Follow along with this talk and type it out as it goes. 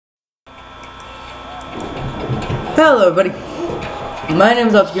Hello everybody, my name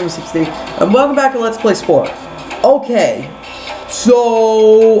is Gamer63 and welcome back to Let's Play Spore. Okay,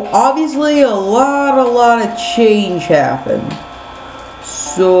 so obviously a lot of change happened.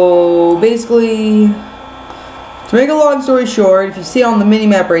 So basically, to make a long story short, if you see on the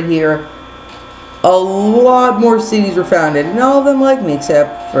mini-map right here, a lot more cities were founded, and all of them like me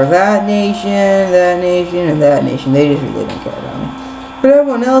except for that nation, and that nation. They just really don't care about me. But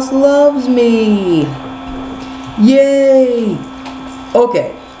everyone else loves me. Yay!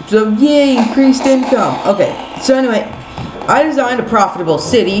 Okay, so yay, increased income. Okay, so anyway, I designed a profitable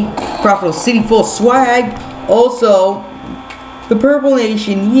city full of swag. Also, the Purple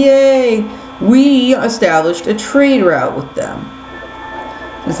Nation, yay! We established a trade route with them,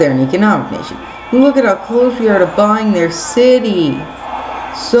 since they're an economic nation. Look at how close we are to buying their city.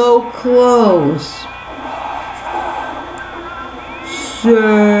 So close.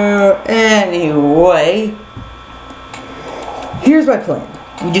 So, anyway, here's my plan.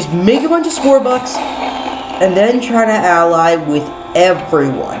 We just make a bunch of Spore bucks, and then try to ally with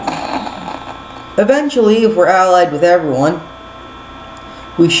everyone. Eventually, if we're allied with everyone,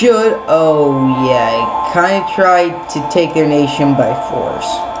 we should, oh yeah, kind of try to take their nation by force.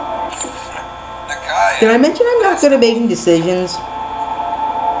 Did I mention I'm not good at making decisions?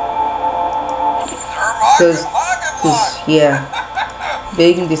 Because, yeah,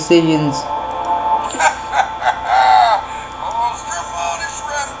 making decisions.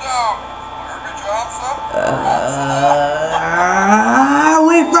 Are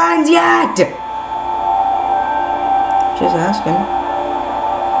we friends yet? Just asking.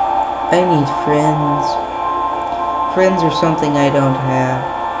 I need friends. Friends are something I don't have.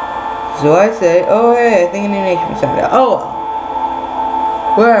 So I say, oh hey, I think a new nation was found out. Oh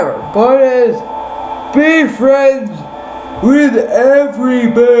well. Whatever. Point is, be friends with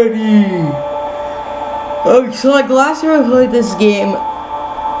everybody. Okay, so like last time I played this game,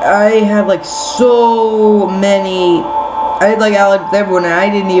 I had like so many. I had like allied with everyone, and I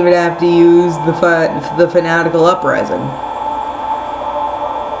didn't even have to use the fanatical uprising.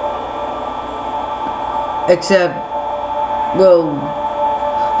 Except, well,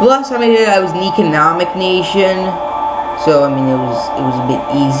 the last time I did it, I was an economic nation, so I mean it was a bit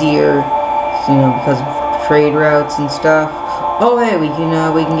easier, you know, because of trade routes and stuff. Oh hey, we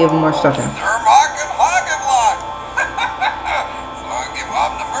can give them more stuff now.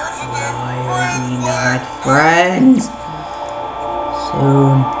 Why are we not friends?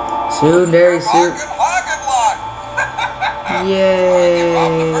 Soon, very soon. Yay.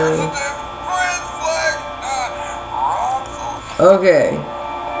 Okay.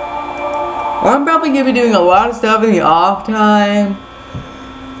 Well, I'm probably gonna be doing a lot of stuff in the off time.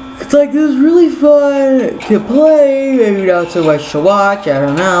 It's like this is really fun to play, maybe not so much to watch, I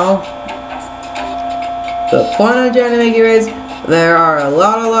don't know. The point I'm trying to make here is there are a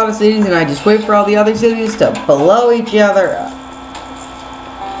lot of cities, and I just wait for all the other cities to blow each other up.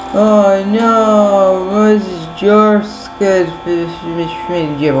 Oh no, this is just good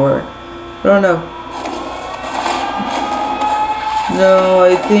giveaway. I don't know. No,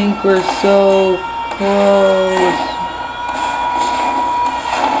 I think we're so close.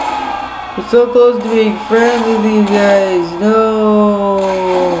 We're so close to being friends with these guys. No,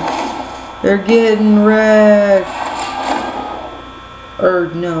 they're getting wrecked. Or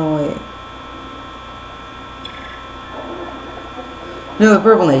no, wait. No, the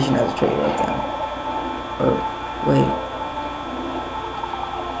Purple Nation has a trade with them. Or wait.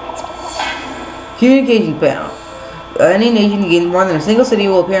 Communication panel. Any nation gains more than a single city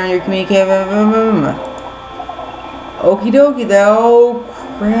will appear on your communication. Okie dokie, though.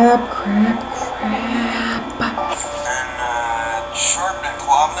 Crap. And Sharp and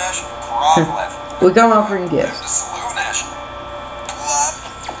Claw Nation, Problem. We come offering gifts. The Saloon Nation. Club.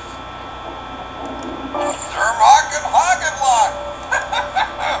 They're mocking Hoggin Lock.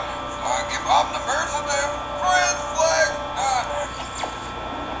 Give up the Mercedes. Friends flag.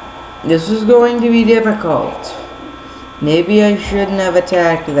 This is going to be difficult. Maybe I shouldn't have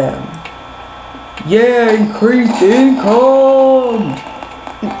attacked them. Yeah, increased income!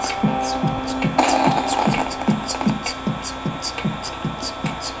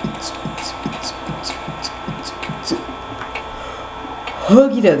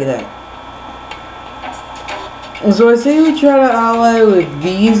 Okie dokie then. So I say we try to ally with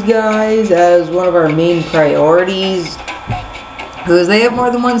these guys as one of our main priorities, because they have more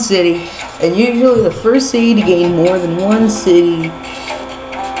than one city, and usually the first city to gain more than one city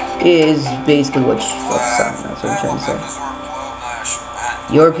is basically what you focus on. That's what I'm trying to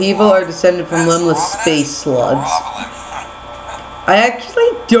say. Your people are descended from limbless space slugs. I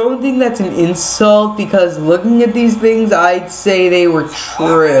actually don't think that's an insult because looking at these things, I'd say they were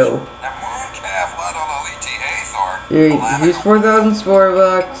true. Here's 4,000 Spore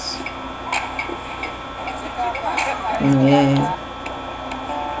bucks. Yeah.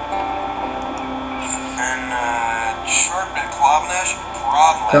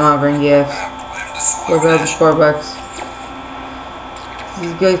 Come on, bring gifts. 4,000 Spore bucks.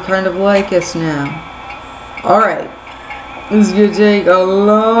 These guys kind of like us now. Alright. This is gonna take a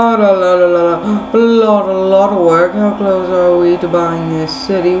lot of work. How close are we to buying this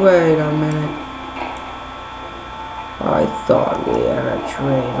city? Wait a minute. I thought we had a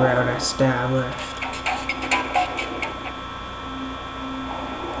trade route established.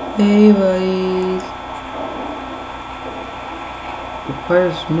 Hey, buddies.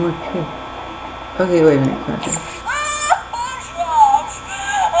 Requires more trip. Okay, wait a minute, content.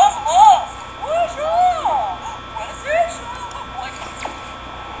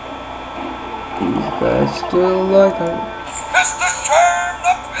 These guys still like it.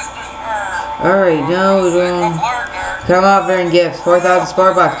 Alright, now come out for gifts. 4,000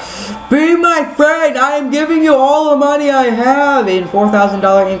 Spore bucks. Be my friend! I am giving you all the money I have in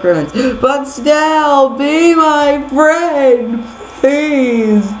 $4,000 increments. But still, be my friend!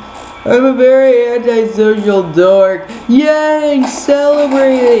 Please! I'm a very antisocial dork. Yay!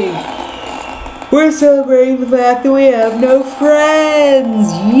 Celebrating! We're celebrating the fact that we have no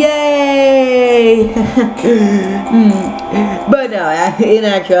friends! Yay! But no, in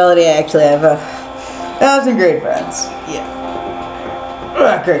actuality, I actually have some great friends. Yeah.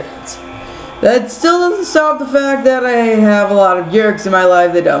 Great friends. That still doesn't stop the fact that I have a lot of jerks in my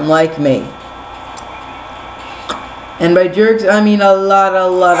life that don't like me. And by jerks, I mean a lot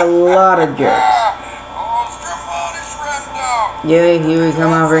of jerks. Yeah, here we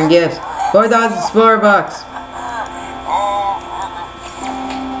come offering gifts. 4,000 Spore bucks.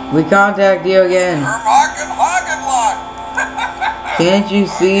 We contact you again. Can't you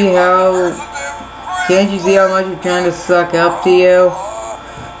see how much we're trying to suck up to you?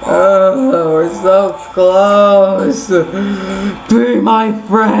 Oh, we're so close. Be my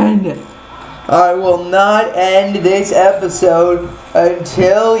friend. I will not end this episode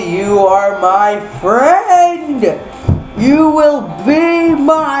until you are my friend. You will be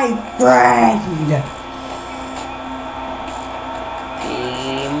my friend.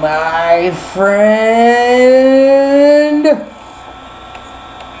 Be my friend.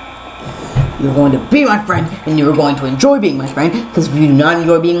 You're going to be my friend, and you're going to enjoy being my friend, because if you do not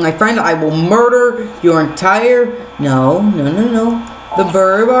enjoy being my friend, I will murder your entire... No. The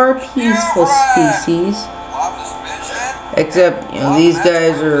Burb are a peaceful species. Except, you know, these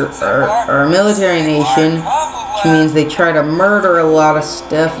guys are a military nation, which means they try to murder a lot of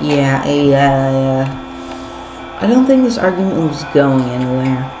stuff. Yeah. I don't think this argument was going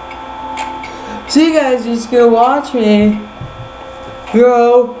anywhere. So you guys just gonna watch me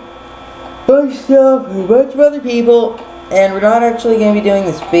go bunch of stuff with a bunch of other people, and we're not actually going to be doing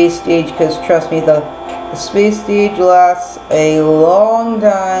the space stage because trust me, the space stage lasts a long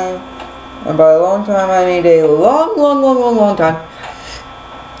time, and by a long time I mean a long time.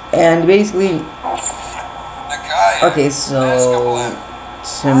 And basically, okay, so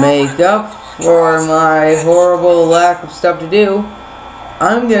to make up for my horrible lack of stuff to do,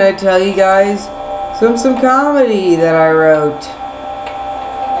 I'm gonna tell you guys some comedy that I wrote.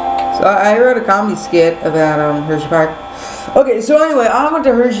 So I wrote a comedy skit about Hershey Park. Okay, so anyway, I went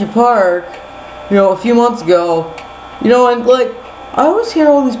to Hershey Park, you know, a few months ago. You know, and like, I always hear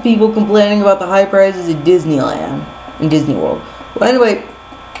all these people complaining about the high prices at Disneyland, in Disney World. Well, anyway,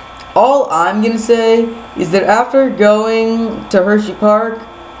 all I'm gonna say is that after going to Hershey Park,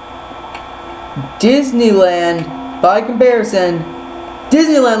 Disneyland, by comparison,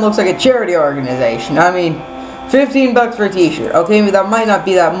 Disneyland looks like a charity organization. I mean, 15 bucks for a t-shirt. Okay, that might not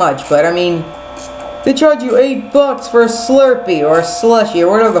be that much, but I mean, they charge you 8 bucks for a Slurpee or a slushie or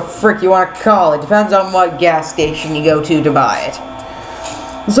whatever the frick you want to call it. Depends on what gas station you go to buy it.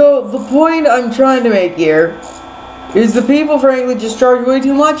 So, the point I'm trying to make here is the people, frankly, just charge way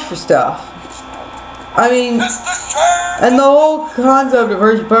too much for stuff. I mean, and the whole concept of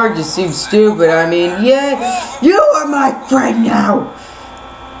Hershey Park just seems stupid. I mean, yeah, you are my friend now!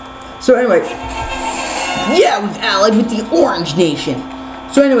 So anyway, yeah, we've allied with the Orange Nation.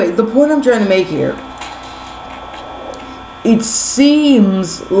 So anyway, the point I'm trying to make here, it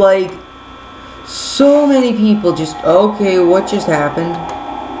seems like so many people just, okay, what just happened?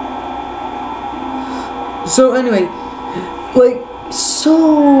 So anyway, like,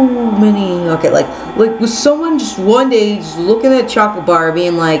 so many, okay, like was someone just one day just looking at a chocolate bar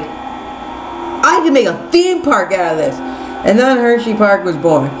being like, I can make a theme park out of this. And then Hershey Park was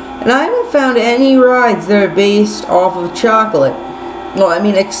born. And I haven't found any rides that are based off of chocolate. Well, I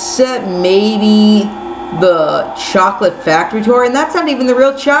mean, except maybe the Chocolate Factory tour, and that's not even the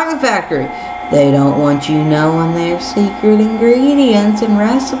real chocolate factory. They don't want you knowing their secret ingredients and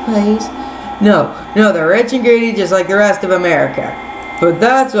recipes. No, they're rich ingredients just like the rest of America. But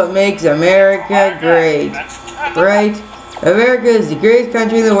that's what makes America great. Right? America is the greatest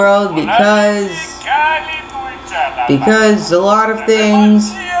country in the world because a lot of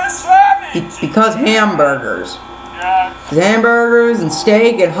things, because hamburgers. Hamburgers and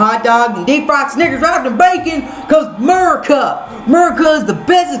steak and hot dogs and deep fried Snickers wrapped in bacon, because America is the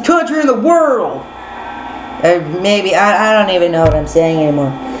best country in the world. Maybe, I don't even know what I'm saying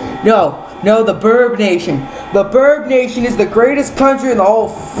anymore. No, the Burb Nation. The Burb Nation is the greatest country in the whole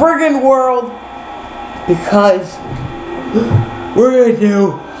friggin' world, because we're gonna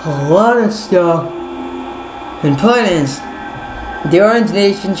do a lot of stuff. And point is, the Orange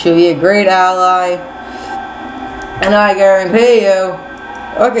Nation should be a great ally. And I guarantee you.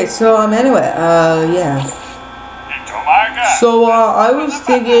 Okay, so anyway, yeah. So I was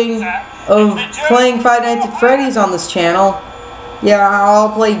thinking of playing Five Nights at Freddy's on this channel. Yeah,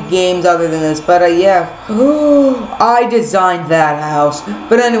 I'll play games other than this, but yeah. I designed that house.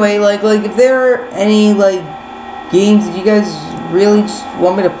 But anyway, like if there are any games that you guys really just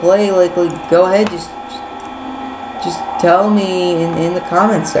want me to play, go ahead, just tell me in the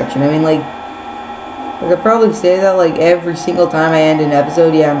comments section. I mean, I could probably say that every single time I end an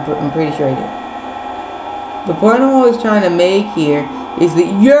episode. Yeah, I'm pretty sure I do. The point I'm always trying to make here is that,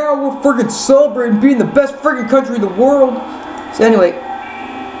 yeah, we're friggin' celebrating being the best friggin' country in the world. So anyway,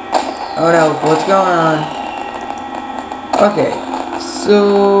 oh no, what's going on? Okay,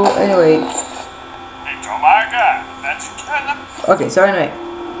 so anyway. Okay, so anyway,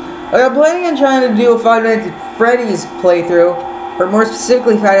 I'm planning on trying to do a Five Nights at Freddy's playthrough, or more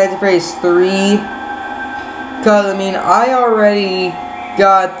specifically Five Nights at Freddy's 3. Because, I mean, I already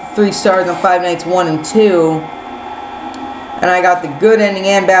got 3 stars on Five Nights 1 and 2. And I got the good ending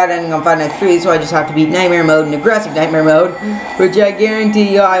and bad ending on Five Nights 3. So I just have to beat Nightmare Mode and Aggressive Nightmare Mode. Which I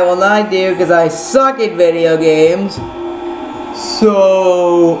guarantee you I will not do because I suck at video games.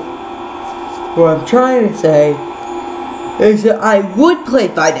 So, what I'm trying to say is that I would play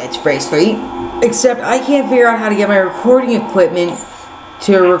Five Nights at Freddy's 3. Except I can't figure out how to get my recording equipment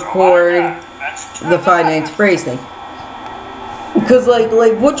to record the Five Nights at Freddy's thing, because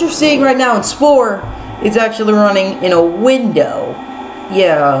what you're seeing right now in Spore is actually running in a window.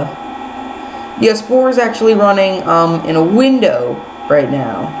 Yeah, Spore is actually running in a window right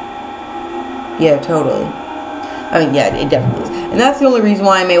now. Yeah, totally. I mean, yeah, it definitely is, and that's the only reason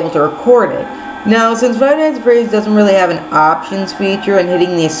why I'm able to record it. Now, since Five Nights at Freddy's doesn't really have an options feature, and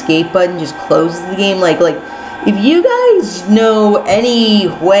hitting the escape button just closes the game, if you guys know any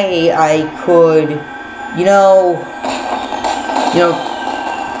way I could,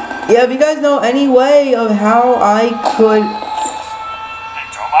 yeah, if you guys know any way of how I could,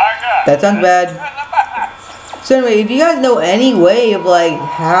 that sounds bad. So anyway, if you guys know any way of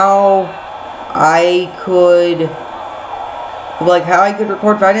how I could,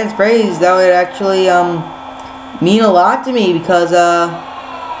 record Five Nights at Freddy's, that would actually mean a lot to me, because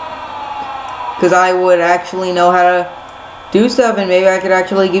I would actually know how to do stuff, and maybe I could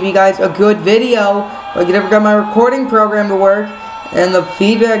actually give you guys a good video if I could ever get my recording program to work and the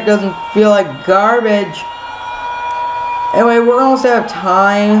feedback doesn't feel like garbage. Anyway, we're almost out of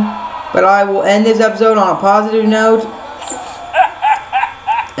time, but I will end this episode on a positive note,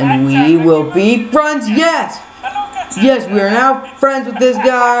 and we will be friends. Yes, we are now friends with this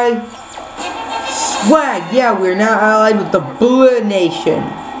guy. Swag, yeah, we are now allied with the Blue Nation.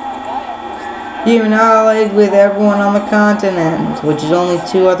 You're now allied with everyone on the continent, which is only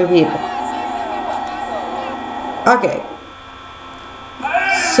 2 other people. Okay.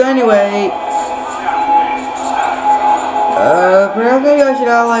 So anyway, perhaps maybe I should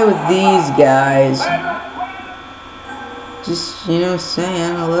ally with these guys. Just,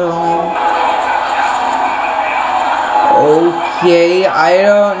 saying a little maybe. Okay, I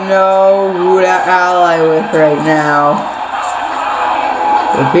don't know who to ally with right now.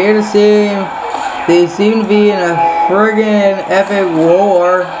 They seem to be in a friggin' epic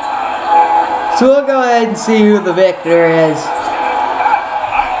war. So we'll go ahead and see who the victor is.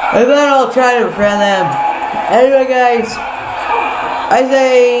 And then I'll try to befriend them. Anyway guys, I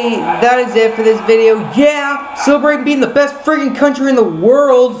say that is it for this video. Yeah, celebrating being the best friggin' country in the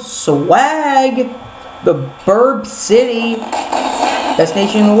world. Swag. The Burb City. Best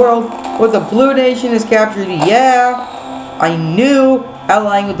nation in the world. What the Blue Nation is captured. Yeah, I knew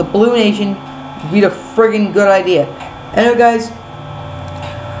allying with the Blue Nation would be the friggin' good idea. Anyway, guys,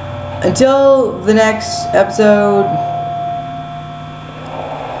 until the next episode,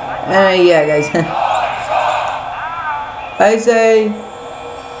 yeah, guys, I say,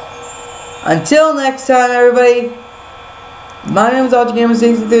 until next time, everybody, my name is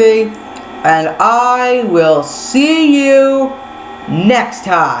UltraGamer63, and I will see you next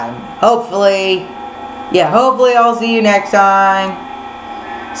time. Hopefully I'll see you next time.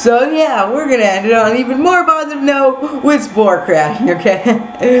 So yeah, we're gonna end it on an even more positive note with Spore crashing, okay?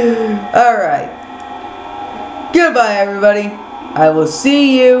 Alright. Goodbye, everybody. I will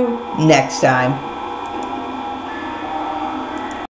see you next time.